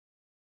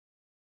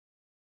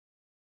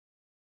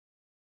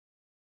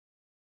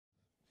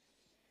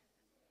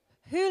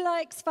Who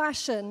likes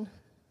fashion?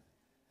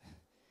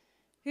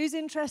 Who's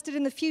interested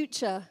in the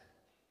future?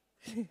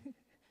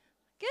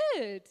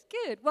 Good,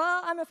 good.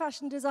 Well, I'm a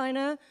fashion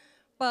designer,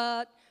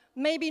 but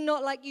maybe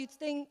not like you'd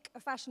think a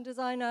fashion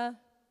designer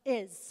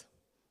is.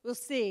 We'll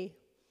see.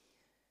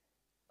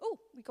 Oh,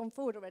 we've gone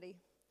forward already.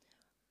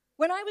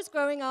 When I was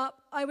growing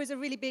up, I was a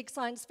really big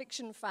science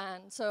fiction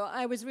fan, so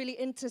I was really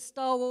into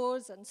Star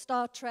Wars and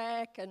Star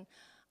Trek, and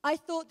I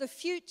thought the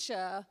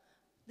future,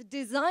 the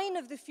design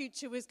of the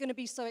future was going to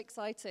be so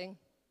exciting.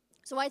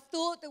 So I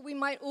thought that we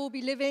might all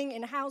be living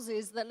in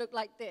houses that look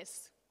like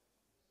this.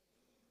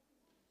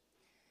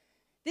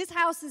 This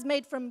house is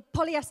made from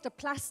polyester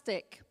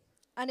plastic,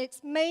 and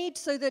it's made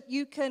so that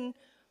you can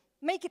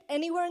make it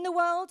anywhere in the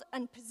world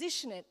and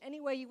position it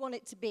anywhere you want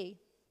it to be.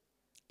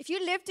 If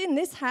you lived in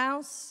this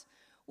house,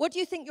 what do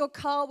you think your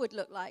car would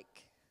look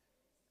like?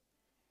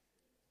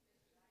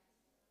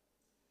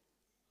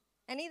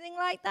 Anything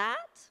like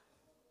that?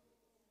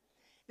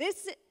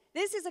 This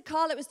is a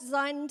car that was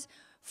designed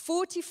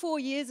 44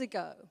 years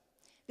ago.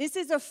 This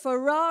is a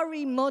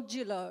Ferrari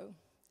Modulo,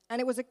 and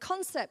it was a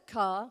concept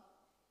car.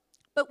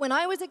 But when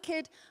I was a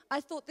kid,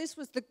 I thought this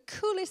was the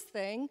coolest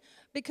thing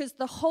because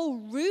the whole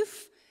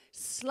roof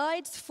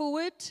slides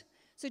forward.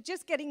 So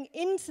just getting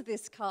into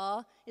this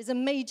car is a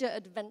major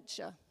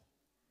adventure.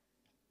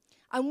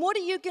 And what are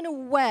you going to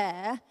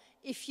wear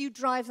if you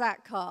drive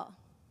that car?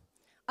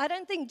 I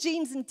don't think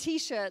jeans and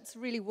T-shirts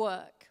really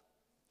work.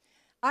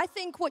 I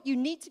think what you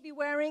need to be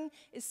wearing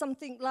is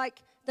something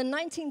like the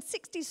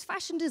 1960s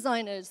fashion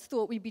designers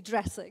thought we'd be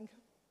dressing.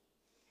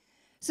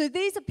 So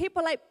these are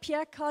people like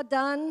Pierre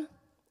Cardin,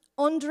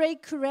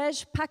 André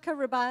Courrèges, Paco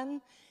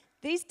Rabanne.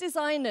 These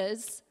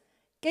designers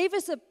gave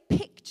us a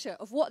picture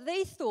of what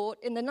they thought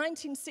in the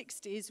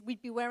 1960s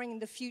we'd be wearing in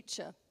the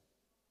future.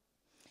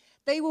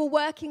 They were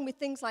working with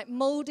things like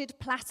molded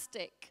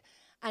plastic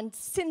and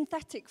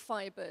synthetic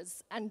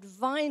fibers and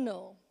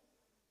vinyl.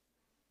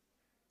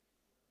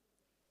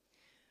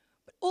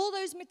 But all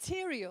those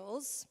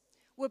materials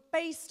were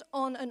based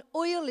on an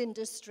oil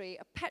industry,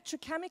 a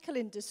petrochemical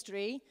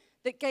industry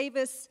that gave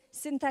us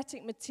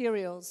synthetic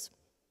materials.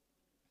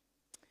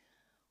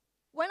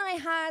 When I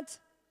had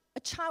a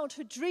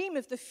childhood dream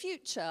of the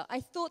future, I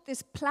thought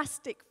this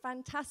plastic,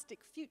 fantastic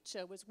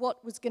future was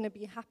what was going to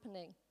be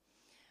happening.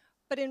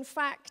 But in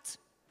fact,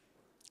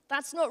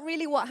 that's not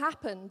really what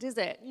happened, is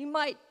it? You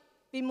might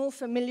be more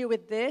familiar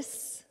with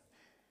this.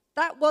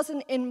 That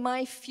wasn't in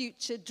my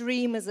future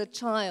dream as a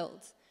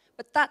child,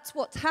 but that's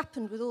what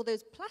happened with all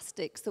those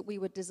plastics that we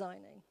were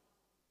designing.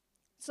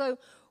 So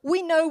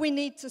we know we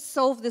need to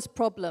solve this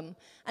problem,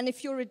 and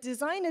if you're a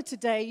designer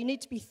today, you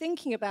need to be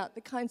thinking about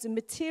the kinds of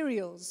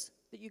materials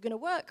that you're going to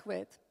work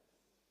with.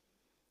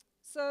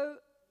 So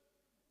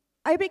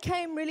I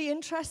became really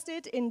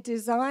interested in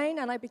design,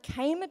 and I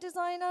became a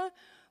designer,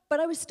 but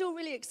I was still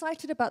really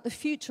excited about the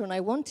future, and I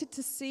wanted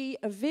to see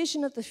a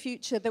vision of the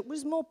future that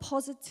was more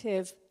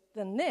positive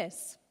than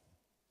this.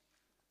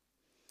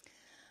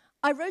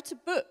 I wrote a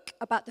book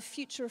about the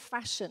future of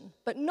fashion,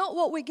 but not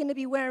what we're going to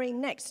be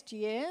wearing next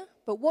year,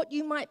 but what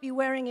you might be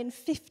wearing in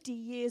 50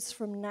 years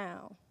from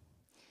now.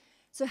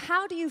 So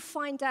how do you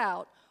find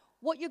out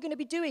what you're going to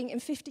be doing in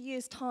 50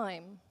 years'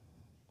 time?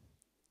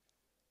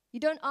 You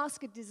don't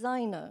ask a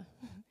designer.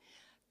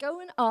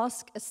 Go and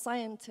ask a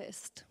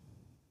scientist.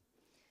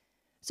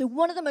 So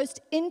one of the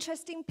most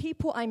interesting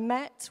people I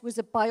met was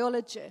a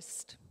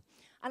biologist.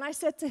 And I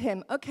said to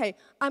him, okay,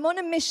 I'm on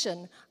a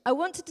mission. I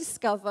want to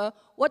discover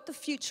what the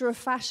future of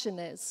fashion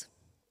is.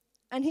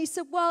 And he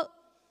said, well,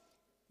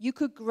 you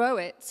could grow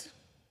it.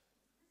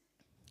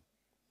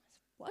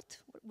 What?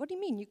 What do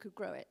you mean you could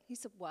grow it? He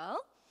said, well,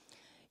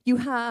 you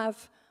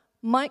have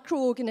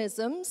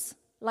microorganisms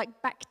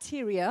like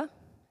bacteria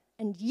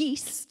and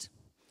yeast,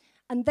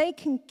 and they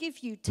can give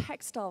you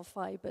textile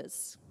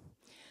fibers.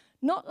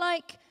 Not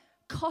like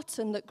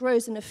cotton that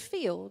grows in a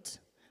field,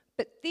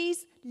 but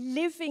these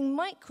living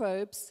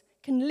microbes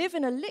can live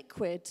in a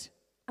liquid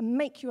and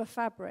make you a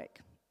fabric.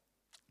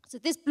 So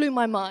this blew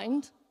my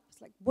mind.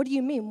 It's like, what do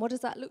you mean? What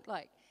does that look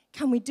like?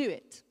 Can we do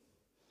it?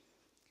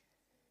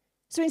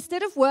 So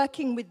instead of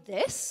working with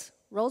this,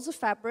 rolls of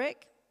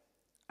fabric,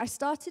 I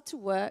started to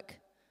work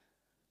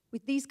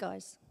with these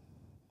guys.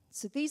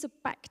 So these are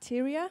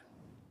bacteria.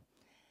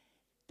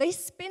 They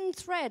spin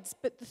threads,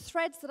 but the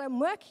threads that I'm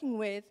working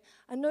with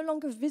are no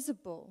longer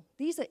visible.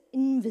 These are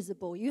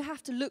invisible. You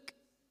have to look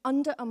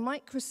under a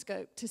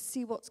microscope to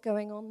see what's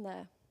going on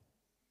there.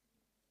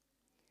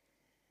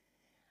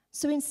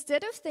 So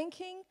instead of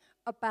thinking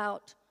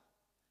about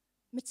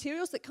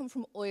materials that come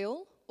from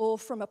oil or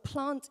from a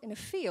plant in a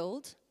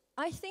field,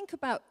 I think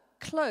about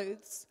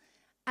clothes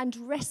and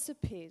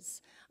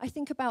recipes. I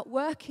think about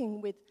working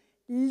with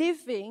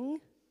living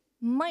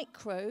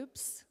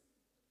microbes,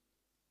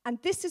 and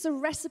this is a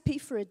recipe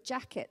for a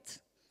jacket.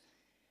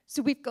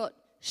 So we've got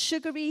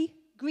sugary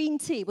green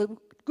tea. Well,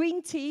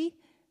 green tea,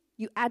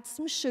 you add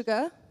some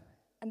sugar,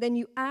 and then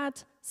you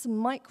add some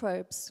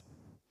microbes.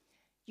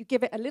 You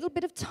give it a little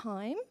bit of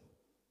time,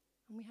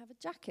 and we have a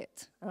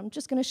jacket. And I'm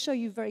just going to show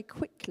you very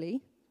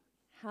quickly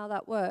how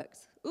that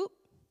works. Oop.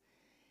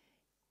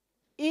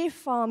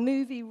 if our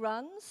movie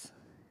runs,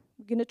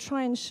 we're going to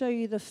try and show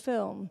you the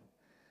film.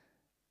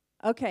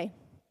 Okay.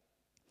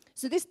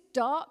 So this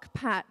dark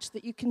patch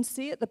that you can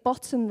see at the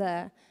bottom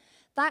there,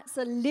 that's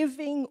a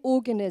living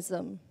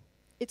organism.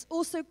 It's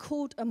also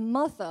called a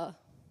mother.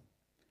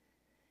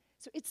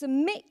 So it's a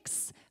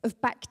mix of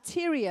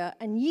bacteria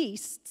and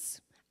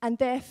yeasts, and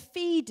they're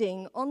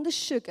feeding on the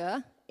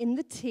sugar in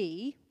the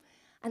tea,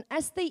 and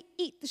as they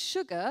eat the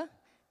sugar,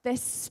 they're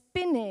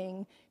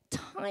spinning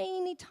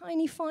tiny,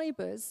 tiny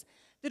fibers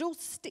that all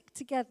stick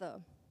together.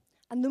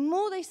 And the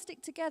more they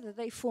stick together,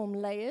 they form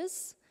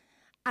layers,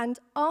 and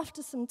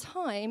after some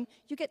time,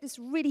 you get this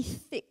really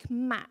thick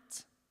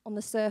mat on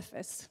the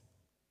surface.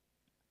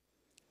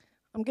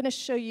 I'm going to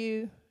show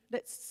you,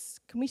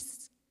 can we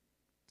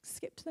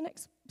skip to the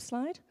next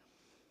slide?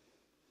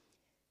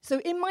 So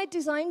in my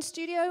design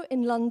studio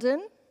in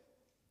London,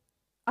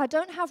 I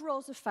don't have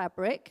rolls of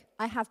fabric,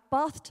 I have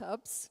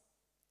bathtubs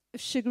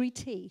of sugary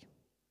tea.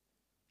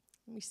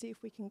 Let me see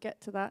if we can get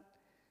to that.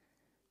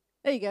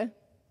 There you go.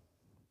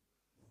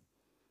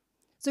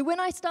 So when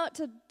I start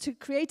to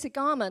create a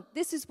garment,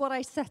 this is what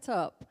I set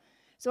up.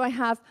 So I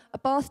have a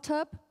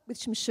bathtub with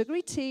some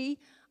sugary tea.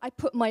 I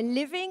put my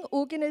living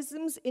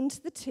organisms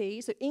into the tea,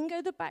 so in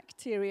go the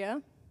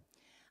bacteria.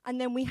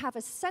 And then we have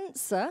a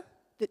sensor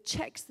that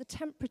checks the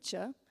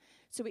temperature,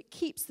 so it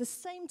keeps the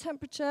same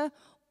temperature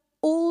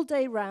all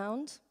day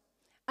round.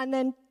 And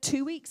then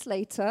 2 weeks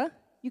later,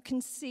 you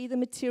can see the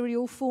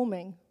material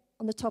forming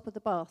on the top of the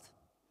bath.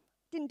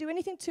 Didn't do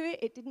anything to it,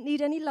 it didn't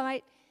need any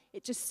light,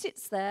 it just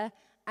sits there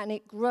and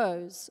it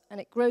grows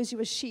you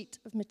a sheet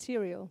of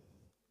material.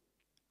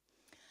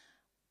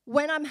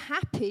 When I'm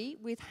happy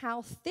with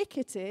how thick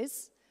it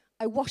is,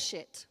 I wash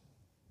it.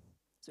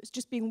 So it's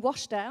just being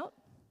washed out,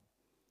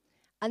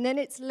 and then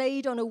it's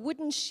laid on a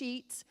wooden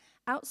sheet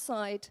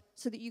outside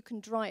so that you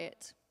can dry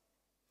it.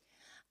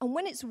 And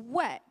when it's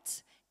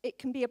wet, it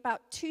can be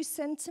about 2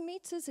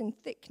 centimeters in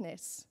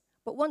thickness.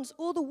 But once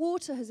all the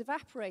water has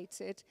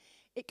evaporated,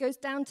 it goes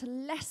down to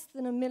less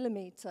than a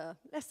millimeter,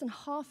 less than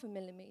half a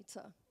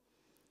millimeter.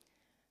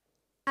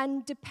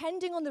 And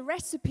depending on the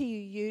recipe you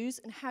use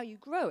and how you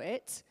grow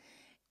it,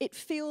 it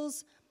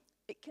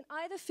can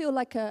either feel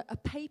like a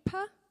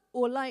paper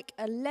or like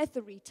a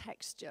leathery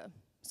texture.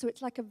 So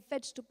it's like a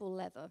vegetable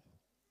leather.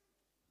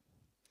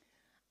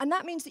 And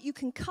that means that you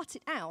can cut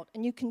it out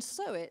and you can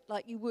sew it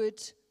like you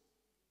would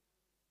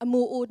a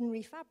more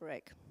ordinary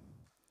fabric.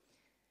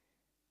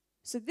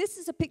 So this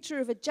is a picture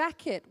of a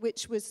jacket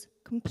which was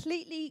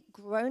completely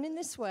grown in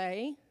this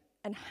way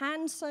and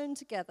hand sewn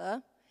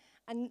together.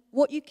 And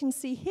what you can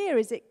see here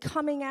is it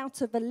coming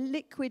out of a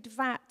liquid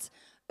vat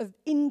of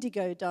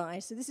indigo dye.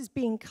 So this is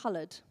being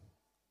colored.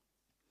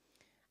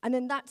 And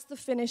then that's the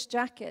finished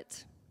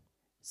jacket.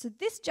 So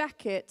this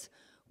jacket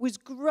was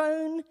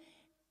grown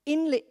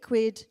in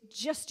liquid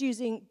just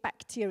using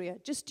bacteria,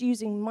 just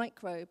using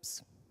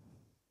microbes.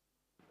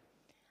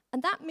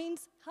 And that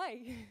means, hi.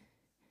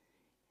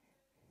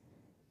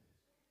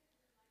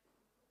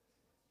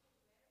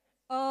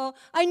 Oh,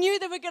 I knew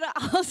they were going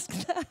to ask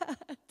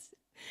that.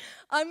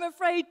 I'm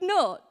afraid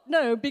not.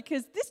 No,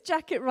 because this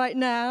jacket right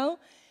now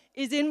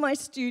is in my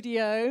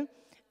studio,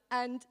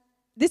 and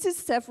this is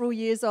several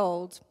years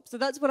old. So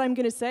that's what I'm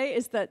going to say,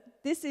 is that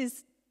this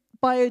is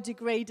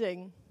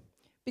biodegrading,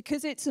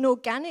 because it's an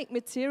organic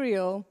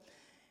material,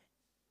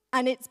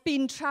 and it's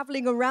been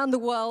traveling around the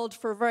world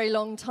for a very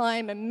long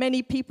time, and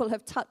many people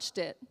have touched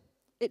it.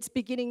 It's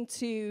beginning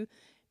to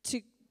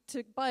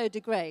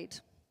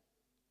biodegrade.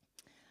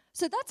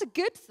 So that's a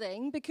good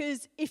thing,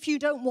 because if you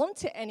don't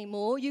want it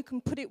anymore, you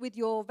can put it with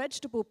your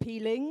vegetable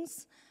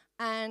peelings,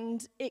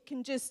 and it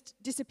can just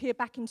disappear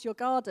back into your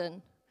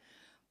garden.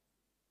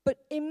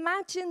 But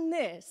imagine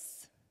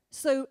this.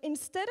 So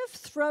instead of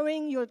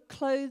throwing your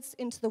clothes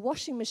into the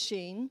washing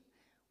machine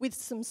with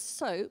some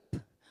soap,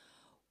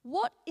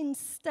 what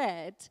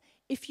instead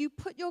if you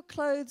put your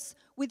clothes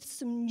with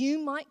some new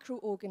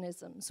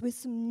microorganisms, with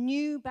some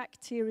new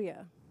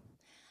bacteria,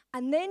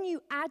 and then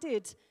you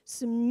added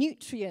some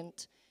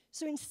nutrient?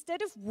 So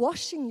instead of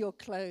washing your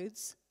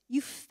clothes, you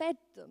fed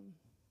them.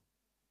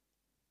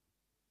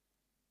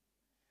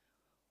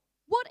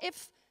 What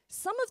if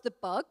some of the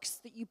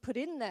bugs that you put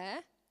in there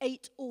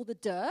ate all the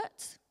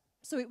dirt,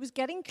 so it was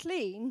getting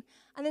clean,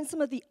 and then some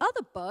of the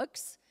other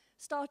bugs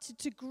started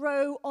to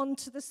grow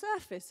onto the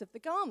surface of the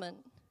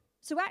garment?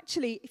 So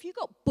actually, if you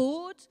got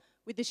bored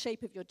with the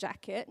shape of your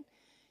jacket,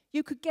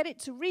 you could get it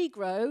to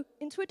regrow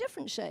into a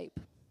different shape.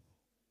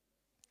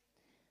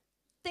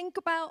 Think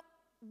about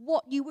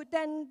what you would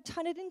then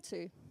turn it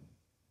into.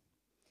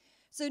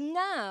 So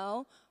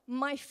now,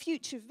 my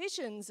future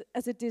visions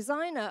as a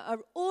designer are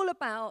all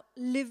about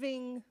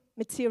living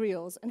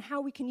materials and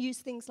how we can use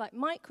things like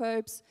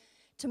microbes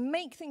to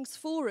make things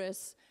for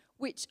us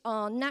which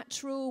are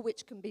natural,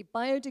 which can be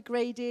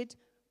biodegraded,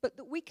 but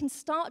that we can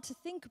start to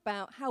think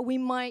about how we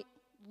might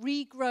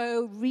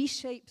regrow,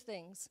 reshape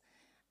things.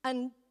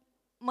 And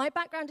my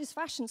background is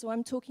fashion, so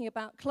I'm talking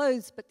about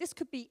clothes, but this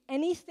could be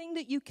anything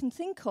that you can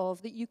think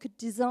of that you could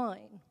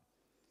design.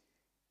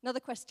 Another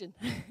question.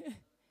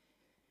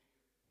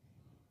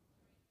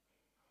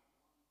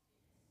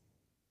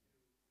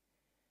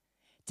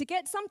 To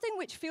get something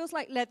which feels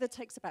like leather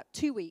takes about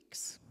 2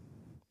 weeks.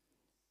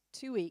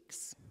 2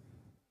 weeks.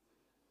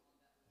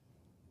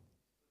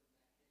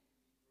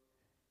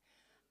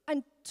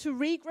 And to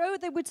regrow,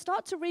 they would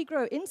start to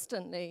regrow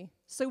instantly.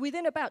 So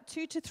within about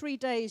 2 to 3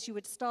 days, you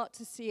would start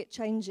to see it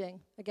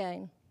changing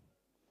again.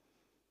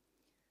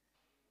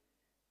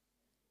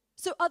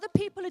 So other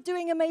people are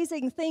doing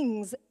amazing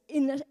things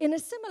in a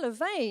similar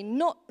vein,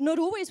 not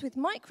always with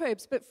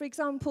microbes, but for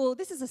example,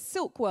 this is a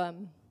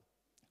silkworm.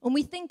 And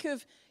we think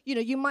of,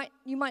 you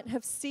might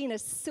have seen a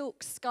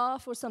silk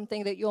scarf or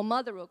something that your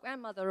mother or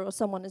grandmother or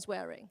someone is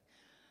wearing.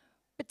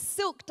 But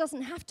silk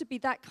doesn't have to be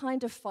that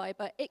kind of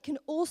fiber. It can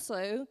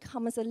also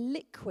come as a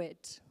liquid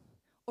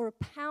or a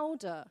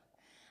powder.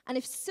 And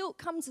if silk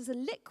comes as a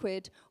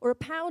liquid or a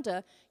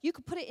powder, you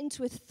could put it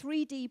into a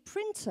 3D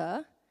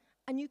printer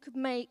and you could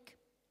make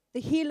the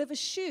heel of a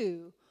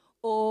shoe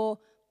or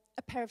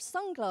a pair of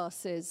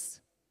sunglasses.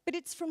 But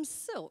it's from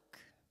silk.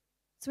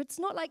 So it's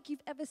not like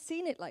you've ever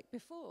seen it like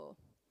before.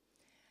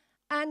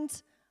 And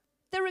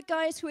there are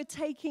guys who are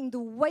taking the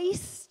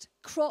waste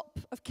crop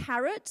of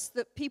carrots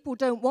that people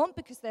don't want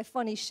because they're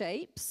funny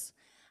shapes,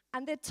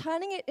 and they're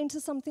turning it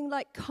into something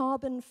like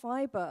carbon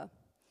fiber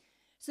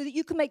so that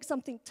you can make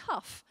something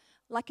tough,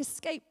 like a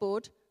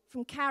skateboard,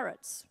 from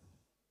carrots.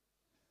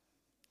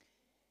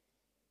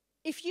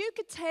 If you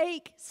could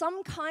take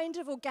some kind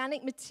of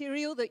organic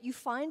material that you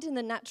find in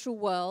the natural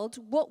world,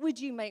 what would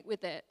you make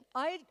with it?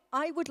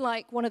 I would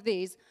like one of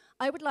these.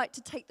 I would like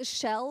to take the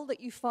shell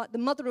that you find, the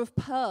mother of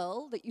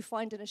pearl that you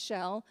find in a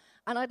shell,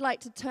 and I'd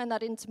like to turn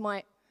that into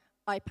my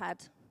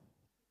iPad.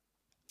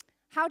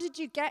 How did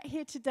you get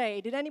here today?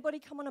 Did anybody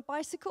come on a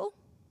bicycle?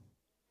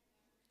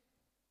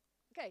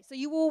 Okay, so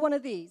you wore one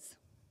of these.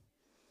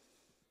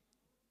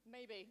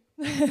 Maybe.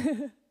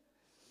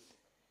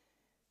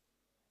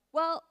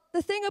 Well,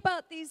 the thing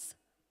about these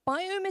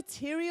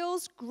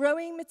biomaterials,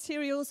 growing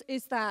materials,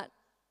 is that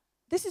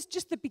this is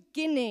just the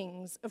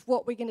beginnings of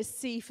what we're going to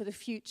see for the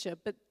future.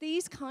 But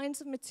these kinds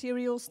of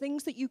materials,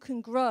 things that you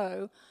can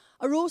grow,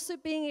 are also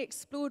being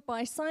explored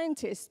by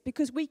scientists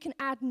because we can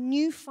add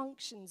new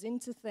functions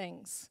into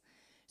things.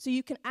 So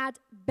you can add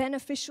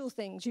beneficial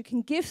things. You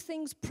can give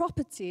things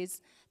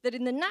properties that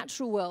in the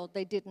natural world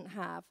they didn't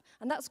have.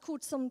 And that's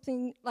called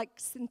something like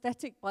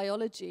synthetic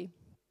biology.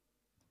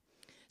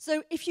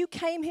 So if you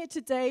came here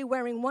today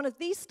wearing one of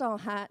these style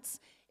hats,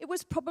 it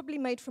was probably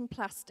made from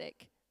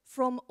plastic,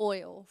 from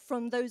oil,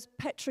 from those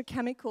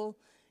petrochemical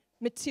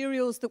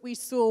materials that we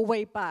saw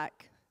way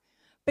back.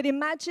 But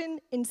imagine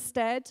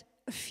instead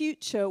a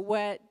future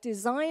where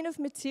design of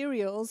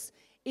materials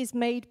is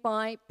made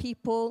by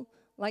people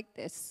like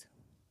this.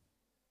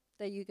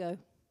 There you go.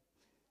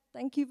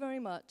 Thank you very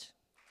much.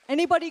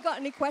 Anybody got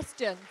any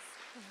questions?